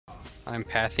I'm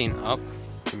pathing up.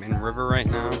 I'm in river right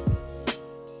now.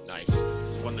 Nice.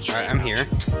 You won the train. Alright, I'm here.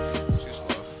 Too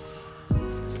slow.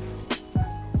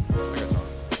 I got some.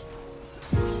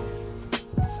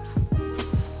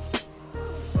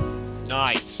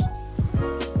 Nice.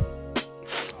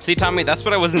 See, Tommy, that's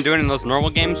what I wasn't doing in those normal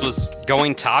games, was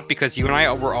going top, because you and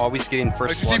I were always getting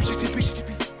first blood.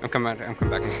 I'm coming back, I'm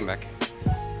coming back.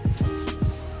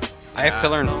 I have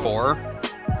pillar in 4.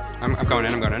 I'm going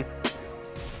in, I'm going in.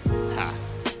 Ha.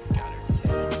 Got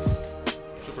her.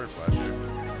 Super flash here.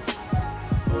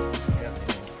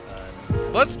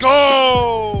 Let's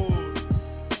go!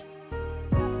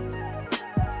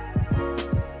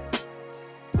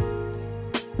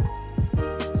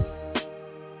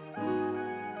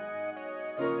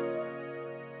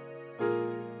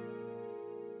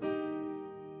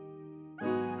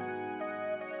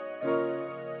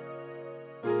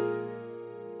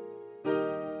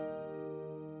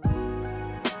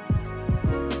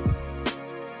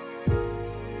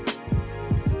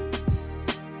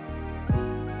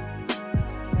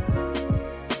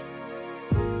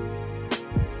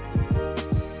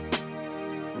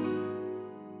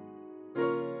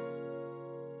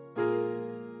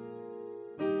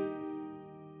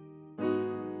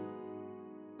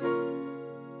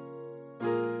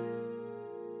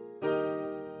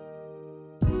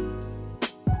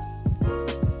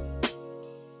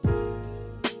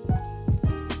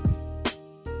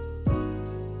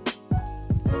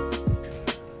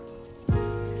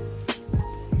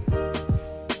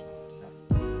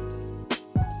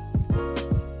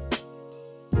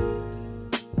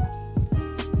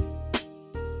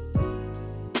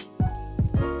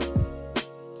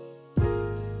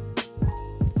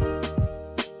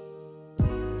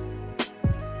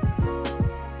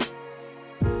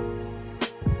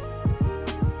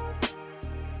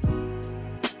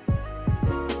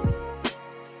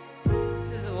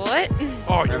 What?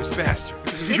 Oh, you bastard!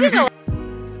 You didn't know.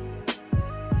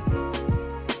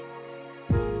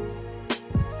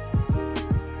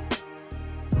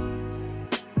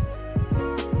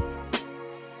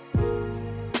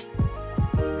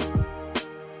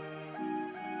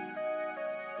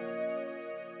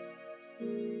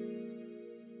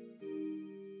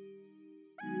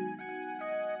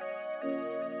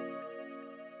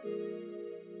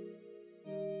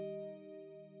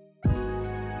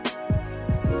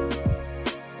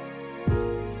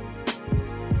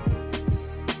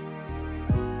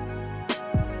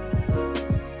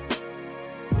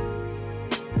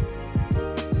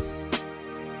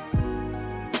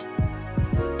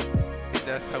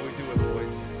 That's how we do it,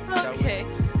 boys. That Okay.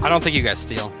 I don't think you guys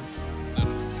steal.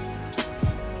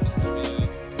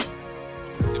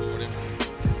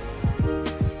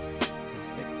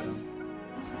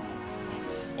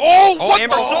 Oh, Oh, what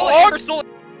Amber the stole it! fuck? Amber stole it!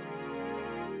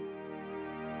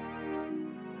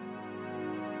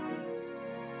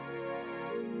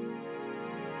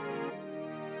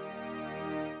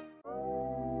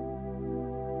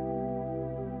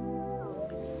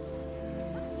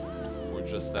 We're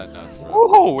just that nuts, bro.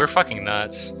 Whoa, we're fucking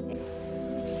nuts.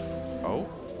 Oh,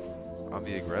 on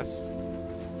the aggress.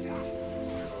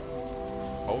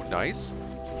 Oh, nice.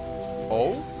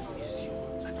 Oh.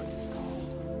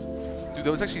 Dude,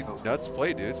 that was actually nuts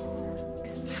play, dude.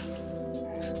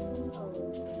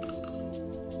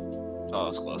 Oh, that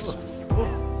was close.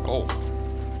 Oh.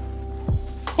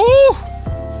 Whoo!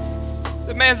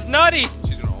 The man's nutty!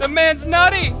 She's gonna The man's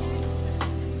nutty!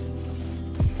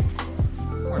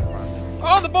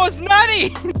 Oh, the boy's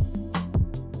nutty!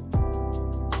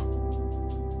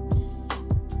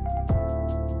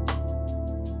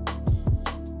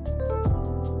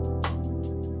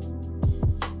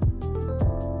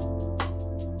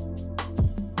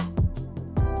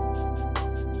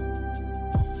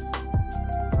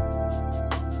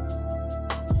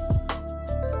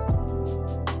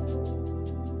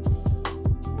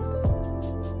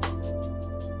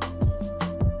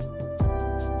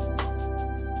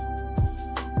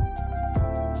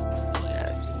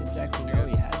 Exactly know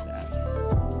he had that.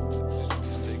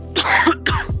 just take.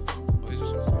 Oh, he's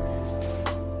just missing.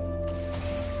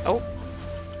 Oh.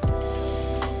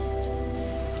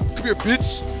 Come here,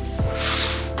 bitch.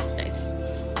 Nice.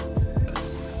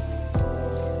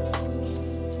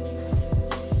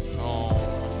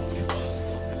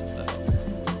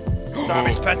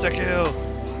 Tommy's pentakill.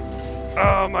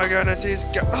 Oh my goodness, he's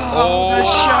got. Oh, the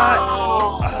shot.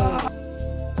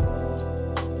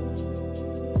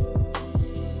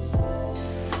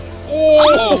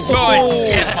 Oh,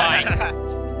 good! Get mine!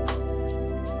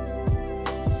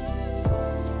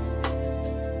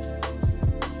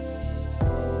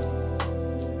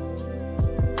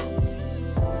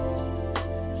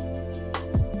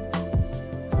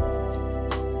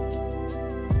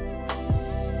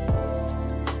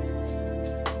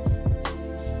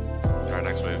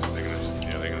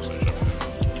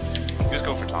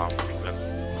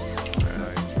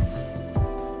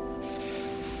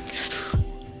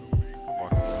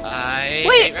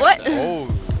 Wait, what? Oh,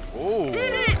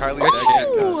 Kylie's Good actually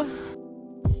shit. nuts.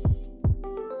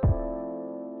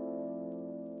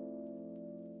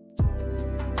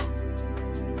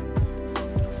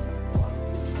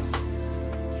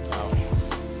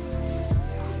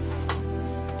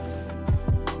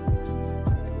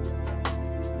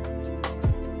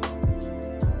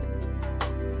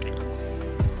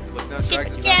 Look now,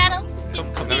 Jackson. Come,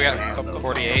 We got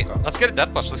 48. Let's get a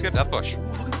death push. Let's get a death push. Ooh,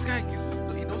 look at this guy.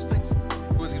 He knows things.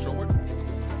 Who is he, control word?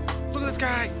 Look at this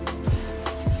guy.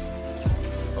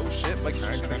 Oh shit, Mike, you're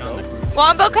gonna go.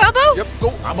 Wombo combo? Yep, go.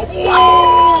 That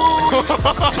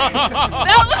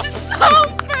was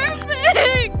so